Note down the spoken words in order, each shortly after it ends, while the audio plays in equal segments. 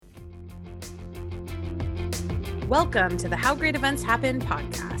Welcome to the How Great Events Happen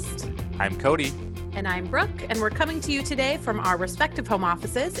podcast. I'm Cody. And I'm Brooke, and we're coming to you today from our respective home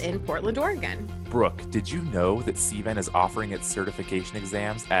offices in Portland, Oregon. Brooke, did you know that CVent is offering its certification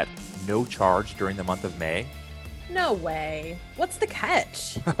exams at no charge during the month of May? No way. What's the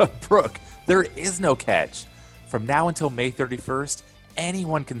catch? Brooke, there is no catch. From now until May 31st,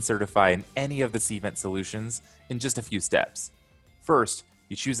 anyone can certify in any of the CVent solutions in just a few steps. First,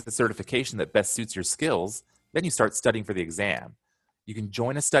 you choose the certification that best suits your skills. Then you start studying for the exam. You can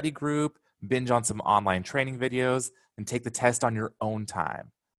join a study group, binge on some online training videos, and take the test on your own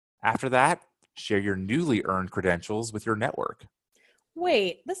time. After that, share your newly earned credentials with your network.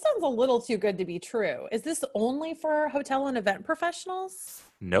 Wait, this sounds a little too good to be true. Is this only for hotel and event professionals?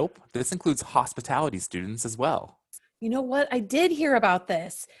 Nope, this includes hospitality students as well. You know what? I did hear about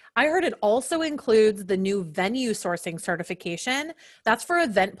this. I heard it also includes the new venue sourcing certification. That's for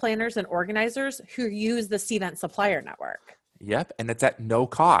event planners and organizers who use the CVent supplier network. Yep, and it's at no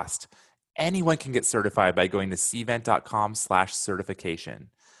cost. Anyone can get certified by going to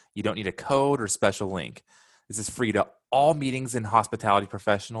cvent.com/certification. You don't need a code or special link. This is free to all meetings and hospitality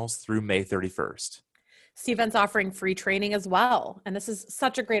professionals through May 31st. CVent's offering free training as well. And this is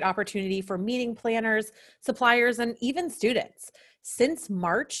such a great opportunity for meeting planners, suppliers, and even students. Since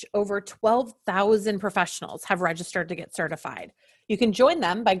March, over 12,000 professionals have registered to get certified. You can join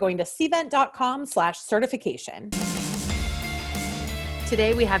them by going to cvent.com/certification.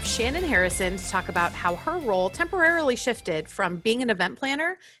 Today, we have Shannon Harrison to talk about how her role temporarily shifted from being an event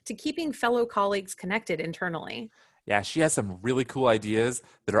planner to keeping fellow colleagues connected internally. Yeah, she has some really cool ideas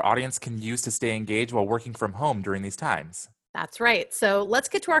that our audience can use to stay engaged while working from home during these times. That's right. So let's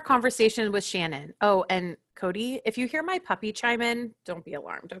get to our conversation with Shannon. Oh, and Cody, if you hear my puppy chime in, don't be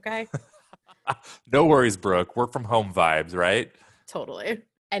alarmed, okay? No worries, Brooke. Work from home vibes, right? Totally.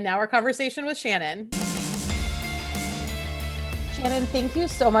 And now our conversation with Shannon. Shannon, thank you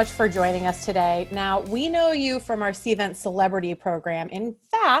so much for joining us today. Now, we know you from our CVent Celebrity Program. In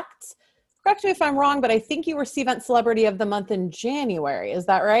fact, correct me if I'm wrong, but I think you were CVent Celebrity of the Month in January. Is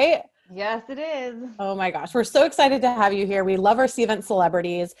that right? Yes, it is. Oh my gosh. We're so excited to have you here. We love our CVent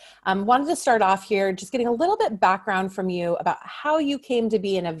celebrities. Wanted to start off here just getting a little bit background from you about how you came to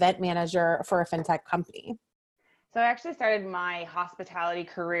be an event manager for a fintech company. So I actually started my hospitality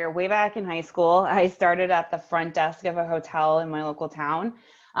career way back in high school. I started at the front desk of a hotel in my local town.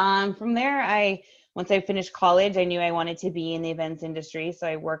 From there, once I finished college, I knew I wanted to be in the events industry. So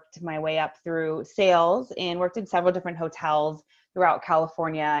I worked my way up through sales and worked in several different hotels throughout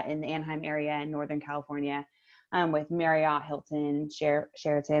California, in the Anaheim area and Northern California, with Marriott, Hilton,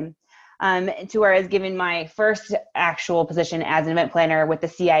 Sheraton, to where I was given my first actual position as an event planner with the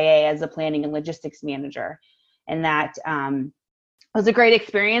CIA as a planning and logistics manager. And that was a great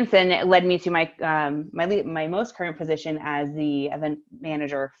experience, and it led me to my my most current position as the event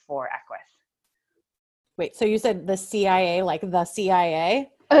manager for Equus. Wait, so you said the CIA, like the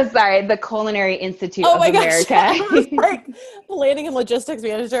CIA? Oh, sorry, the Culinary Institute of America. Gosh. Like, planning and logistics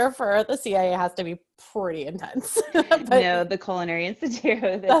manager for the CIA has to be pretty intense. No, the Culinary Institute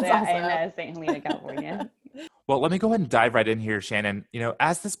in St. Helena, California. Well, let me go ahead and dive right in here, Shannon.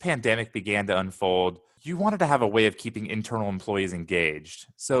 As this pandemic began to unfold, you wanted to have a way of keeping internal employees engaged.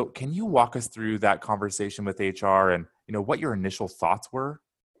 So can you walk us through that conversation with HR and, what your initial thoughts were?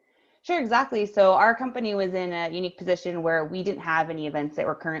 Sure, exactly. So our company was in a unique position where we didn't have any events that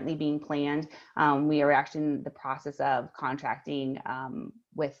were currently being planned. We are actually in the process of contracting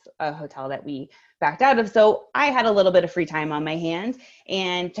with a hotel that we backed out of. So I had a little bit of free time on my hands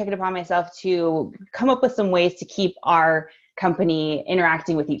and took it upon myself to come up with some ways to keep our company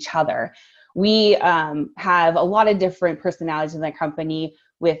interacting with each other. We have a lot of different personalities in the company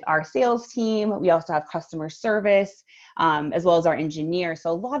with our sales team. We also have customer service, as well as our engineers. So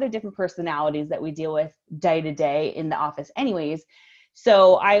a lot of different personalities that we deal with day to day in the office anyways.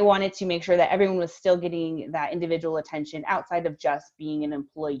 So I wanted to make sure that everyone was still getting that individual attention outside of just being an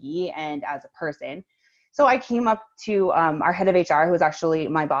employee and as a person. So I came up to our head of HR, who was actually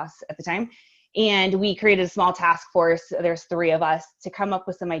my boss at the time, and we created a small task force. There's 3 of us to come up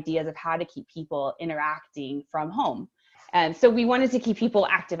with some ideas of how to keep people interacting from home. And so we wanted to keep people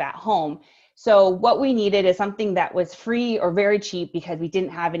active at home. So what we needed is something that was free or very cheap, because we didn't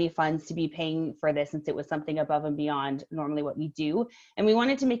have any funds to be paying for this, since it was something above and beyond normally what we do. And we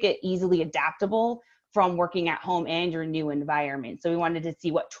wanted to make it easily adaptable from working at home and your new environment. So we wanted to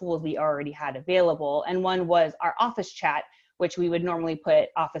see what tools we already had available. And one was our office chat, which we would normally put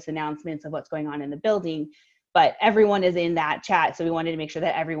office announcements of what's going on in the building. But everyone is in that chat. So we wanted to make sure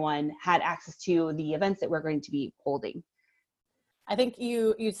that everyone had access to the events that we're going to be holding. I think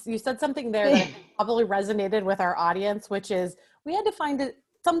you said something there that probably resonated with our audience, which is we had to find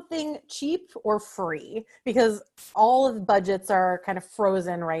something cheap or free because all of the budgets are kind of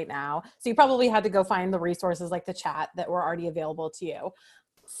frozen right now. So you probably had to go find the resources like the chat that were already available to you.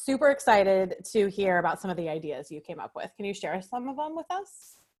 Super excited to hear about some of the ideas you came up with. Can you share some of them with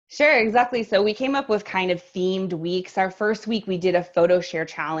us? Sure, exactly. So we came up with kind of themed weeks. Our first week, we did a photo share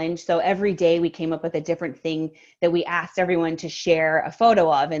challenge. So every day we came up with a different thing that we asked everyone to share a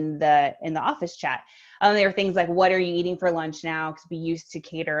photo of in the office chat. There were things like, what are you eating for lunch now? Because we used to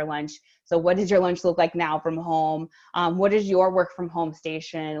cater lunch. So what does your lunch look like now from home? What does your work from home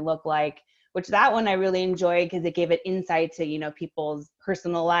station look like? Which that one I really enjoyed because it gave it insight to, people's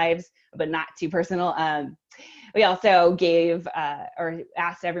personal lives, but not too personal. We also gave or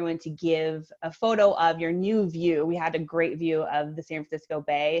asked everyone to give a photo of your new view. We had a great view of the San Francisco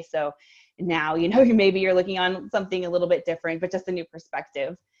Bay. So now, maybe you're looking on something a little bit different, but just a new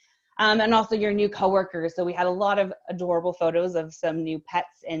perspective. And also your new coworkers. So we had a lot of adorable photos of some new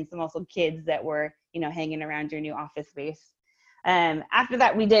pets and some also kids that were, hanging around your new office space. After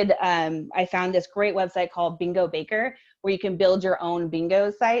that, we did, I found this great website called Bingo Baker, where you can build your own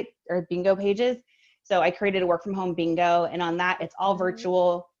bingo site or bingo pages. So I created a work from home bingo, and on that, it's all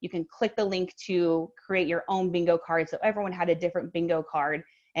virtual. You can click the link to create your own bingo card. So everyone had a different bingo card,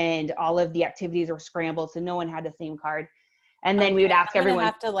 and all of the activities were scrambled, so no one had the same card. And then we would ask everyone. I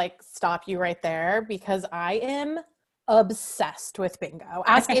have to stop you right there because I am obsessed with bingo.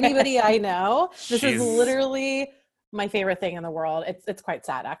 Ask anybody I know. This is literally my favorite thing in the world. It's quite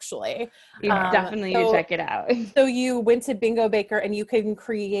sad, actually. You definitely need to check it out. So you went to Bingo Baker and you can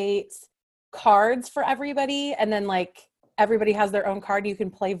create cards for everybody, and then everybody has their own card. You can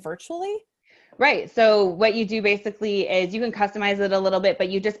play virtually. Right. So what you do basically is you can customize it a little bit, but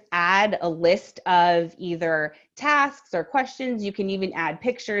you just add a list of either tasks or questions. You can even add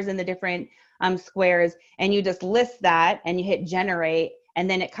pictures in the different squares, and you just list that and you hit generate. And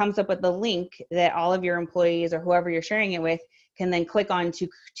then it comes up with the link that all of your employees or whoever you're sharing it with can then click on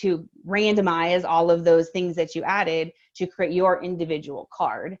to randomize all of those things that you added to create your individual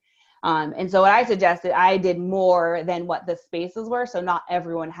card. And so what I suggested, I did more than what the spaces were. So not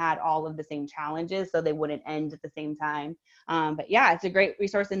everyone had all of the same challenges, so they wouldn't end at the same time. But yeah, it's a great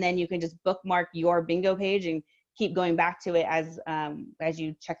resource. And then you can just bookmark your bingo page and keep going back to it as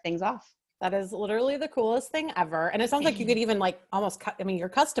you check things off. That is literally the coolest thing ever. And it sounds like you could even you're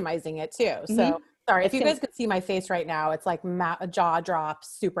customizing it too. So sorry, if you guys could see my face right now, it's like jaw drop,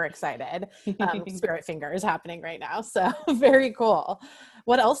 super excited. Spirit fingers happening right now. So very cool.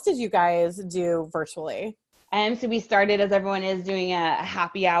 What else did you guys do virtually? So we started, as everyone is, doing a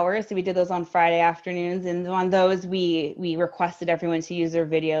happy hour. So we did those on Friday afternoons. And on those, we requested everyone to use their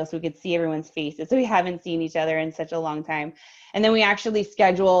video so we could see everyone's faces. So we haven't seen each other in such a long time. And then we actually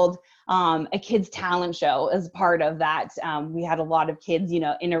scheduled a kids talent show as part of that. We had a lot of kids,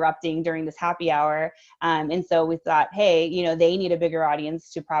 interrupting during this happy hour. And so we thought, hey, they need a bigger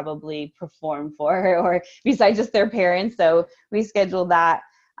audience to probably perform for, or besides just their parents. So we scheduled that.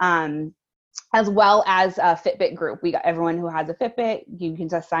 As well as a Fitbit group. We got everyone who has a Fitbit, you can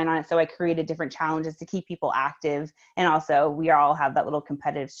just sign on it. So I created different challenges to keep people active. And also we all have that little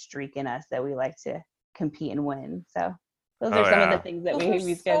competitive streak in us that we like to compete and win. So those are some of the things that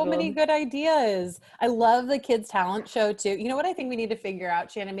we scheduled. So many good ideas. I love the kids talent show too. You know what I think we need to figure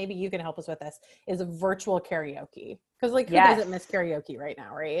out, Shannon, maybe you can help us with this, is a virtual karaoke. Because who doesn't miss karaoke right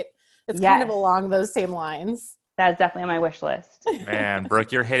now, right? It's kind of along those same lines. That's definitely on my wish list. Man,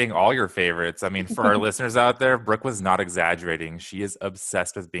 Brooke, you're hitting all your favorites. I mean, for our listeners out there, Brooke was not exaggerating. She is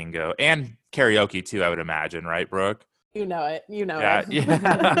obsessed with bingo and karaoke too, I would imagine, right, Brooke? You know it.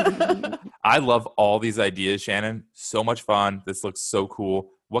 Yeah. I love all these ideas, Shannon. So much fun. This looks so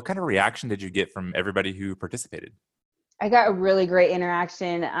cool. What kind of reaction did you get from everybody who participated? I got a really great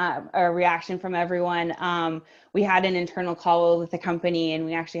interaction, a reaction from everyone. We had an internal call with the company, and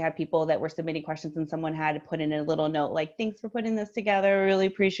we actually had people that were submitting questions, and someone had to put in a little note like, thanks for putting this together. Really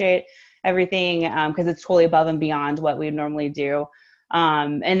appreciate everything, because it's totally above and beyond what we would normally do.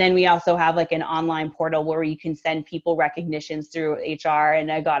 And then we also have an online portal where you can send people recognitions through HR.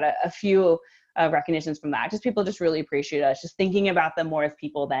 And I got a few recognitions from that. Just people just really appreciate us, just thinking about them more as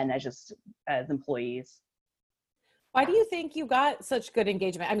people than as employees. Why do you think you got such good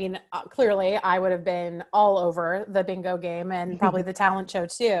engagement? I mean, clearly I would have been all over the bingo game and probably the talent show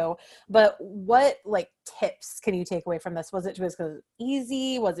too. But what tips can you take away from this? Was it just because it was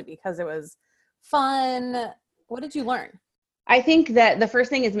easy? Was it because it was fun? What did you learn? I think that the first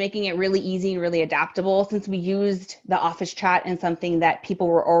thing is making it really easy and really adaptable. Since we used the office chat and something that people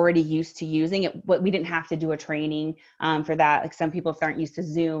were already used to using it, but we didn't have to do a training for that. Like some people, if they aren't used to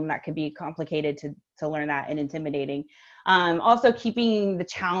Zoom, that could be complicated to learn that and intimidating. Also keeping the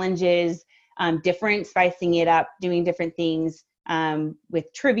challenges different, spicing it up, doing different things with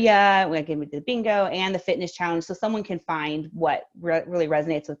trivia, like with the bingo and the fitness challenge, so someone can find what really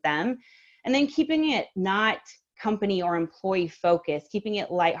resonates with them. And then keeping it not company or employee focused, keeping it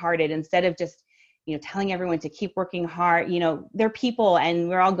lighthearted instead of just, telling everyone to keep working hard. They're people and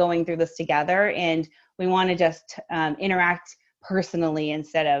we're all going through this together, and we want to just interact personally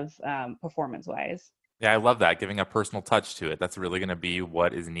instead of performance wise. Yeah, I love that, giving a personal touch to it. That's really going to be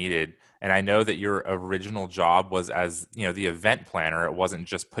what is needed. And I know that your original job was as, the event planner. It wasn't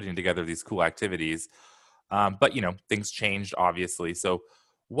just putting together these cool activities. But, things changed, obviously. So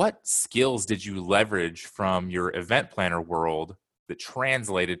what skills did you leverage from your event planner world that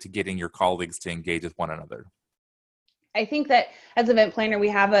translated to getting your colleagues to engage with one another? I think that as an event planner, we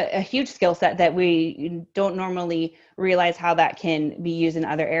have a huge skill set that we don't normally realize how that can be used in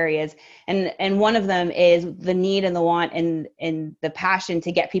other areas. And one of them is the need and the want and the passion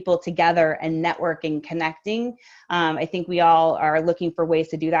to get people together and networking, connecting. I think we all are looking for ways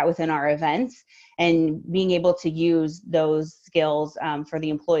to do that within our events, and being able to use those skills for the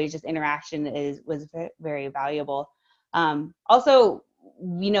employees, just interaction was very valuable. Also,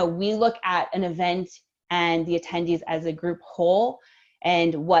 we look at an event and the attendees as a group whole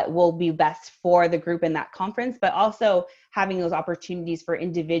and what will be best for the group in that conference, but also having those opportunities for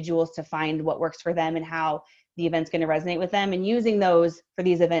individuals to find what works for them and how the event's going to resonate with them, and using those for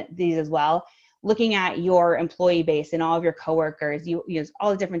these as well. Looking at your employee base and all of your coworkers, you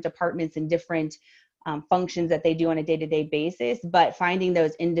all the different departments and different functions that they do on a day-to-day basis, but finding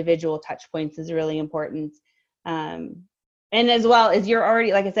those individual touch points is really important. And as well as you're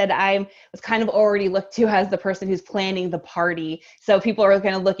already, like I said, I was kind of already looked to as the person who's planning the party. So people are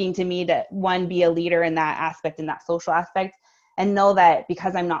kind of looking to me to, one, be a leader in that aspect, in that social aspect, and know that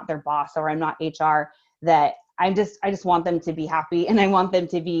because I'm not their boss or I'm not HR, that I just want them to be happy, and I want them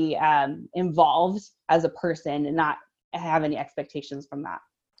to be involved as a person and not have any expectations from that.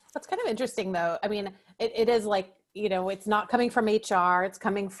 That's kind of interesting though. I mean, it is like, it's not coming from HR, it's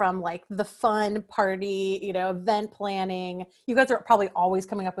coming from like the fun party, event planning. You guys are probably always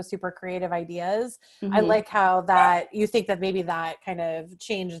coming up with super creative ideas. Mm-hmm. I like how that you think that maybe that kind of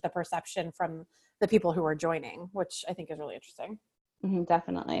changed the perception from the people who are joining, which I think is really interesting. Mm-hmm,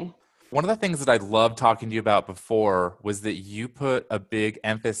 definitely. One of the things that I loved talking to you about before was that you put a big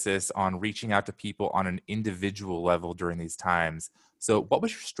emphasis on reaching out to people on an individual level during these times. So what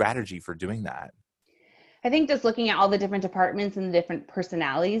was your strategy for doing that? I think just looking at all the different departments and the different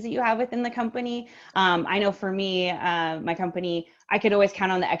personalities that you have within the company. I know for me, my company, I could always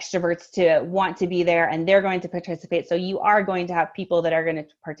count on the extroverts to want to be there, and they're going to participate. So you are going to have people that are going to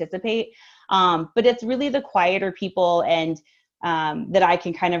participate. But it's really the quieter people and that I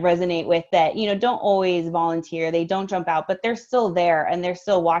can kind of resonate with that, don't always volunteer. They don't jump out, but they're still there and they're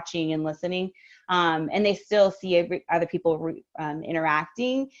still watching and listening. And they still see other people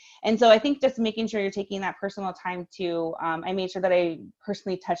interacting. And so I think just making sure you're taking that personal time to, I made sure that I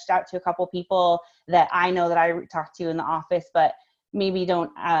personally touched out to a couple people that I know that I talk to in the office, but maybe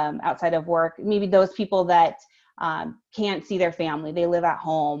don't outside of work. Maybe those people that can't see their family, they live at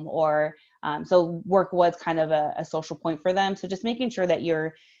home, or so work was kind of a social point for them. So just making sure that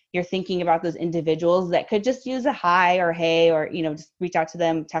you're thinking about those individuals that could just use a hi or hey, or, just reach out to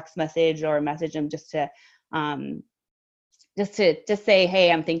them, text message or message them just to say,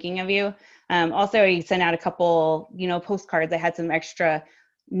 hey, I'm thinking of you. Also, I sent out a couple, postcards. I had some extra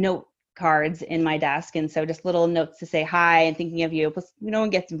note cards in my desk. And so just little notes to say hi and thinking of you. No one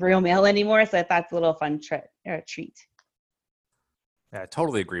gets real mail anymore. So that's a little fun treat. Yeah, I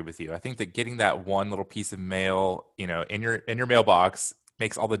totally agree with you. I think that getting that one little piece of mail, in your mailbox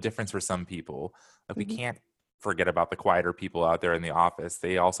makes all the difference for some people. Like, we can't forget about the quieter people out there in the office.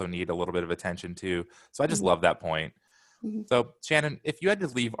 They also need a little bit of attention too. So I just love that point. So Shannon, if you had to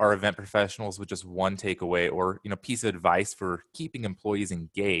leave our event professionals with just one takeaway or, piece of advice for keeping employees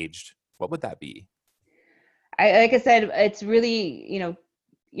engaged, what would that be? Like I said, it's really,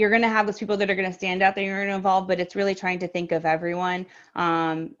 you're going to have those people that are going to stand out there, you're going to involve, but it's really trying to think of everyone.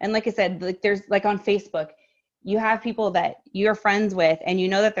 And like I said, like there's like on Facebook, you have people that you're friends with and you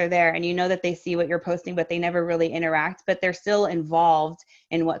know that they're there and you know that they see what you're posting, but they never really interact, but they're still involved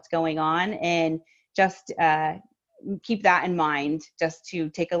in what's going on. And just keep that in mind, just to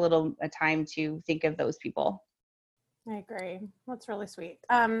take a little time to think of those people. I agree. That's really sweet.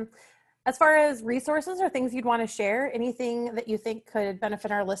 As far as resources or things you'd want to share, anything that you think could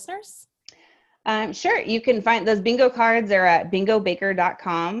benefit our listeners? Sure. You can find those bingo cards are at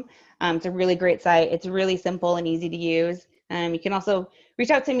bingobaker.com. It's a really great site. It's really simple and easy to use. You can also reach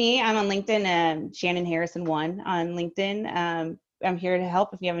out to me. I'm on LinkedIn, Shannon Harrison 1 on LinkedIn. I'm here to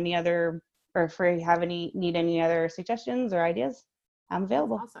help if you have any other, or if you need any other suggestions or ideas. I'm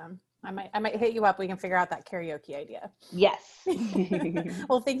available. Awesome. I might hit you up. We can figure out that karaoke idea. Yes.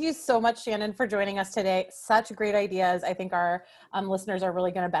 Well, thank you so much, Shannon, for joining us today. Such great ideas. I think our listeners are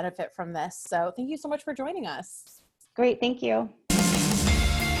really going to benefit from this. So thank you so much for joining us. Great. Thank you.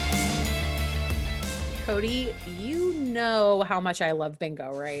 Cody, you know how much I love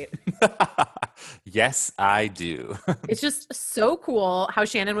bingo, right? Yes, I do. It's just so cool how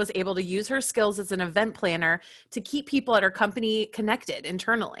Shannon was able to use her skills as an event planner to keep people at her company connected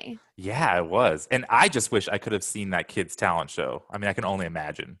internally. Yeah, it was. And I just wish I could have seen that kid's talent show. I mean, I can only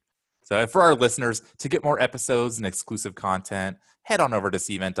imagine. So for our listeners, to get more episodes and exclusive content, head on over to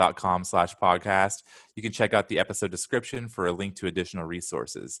cvent.com/podcast. You can check out the episode description for a link to additional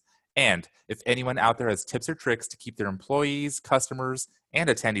resources. And if anyone out there has tips or tricks to keep their employees, customers, and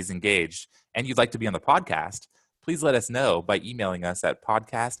attendees engaged, and you'd like to be on the podcast, please let us know by emailing us at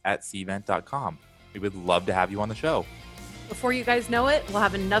podcast@cvent.com. We would love to have you on the show. Before you guys know it, we'll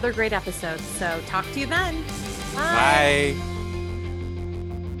have another great episode. So talk to you then. Bye.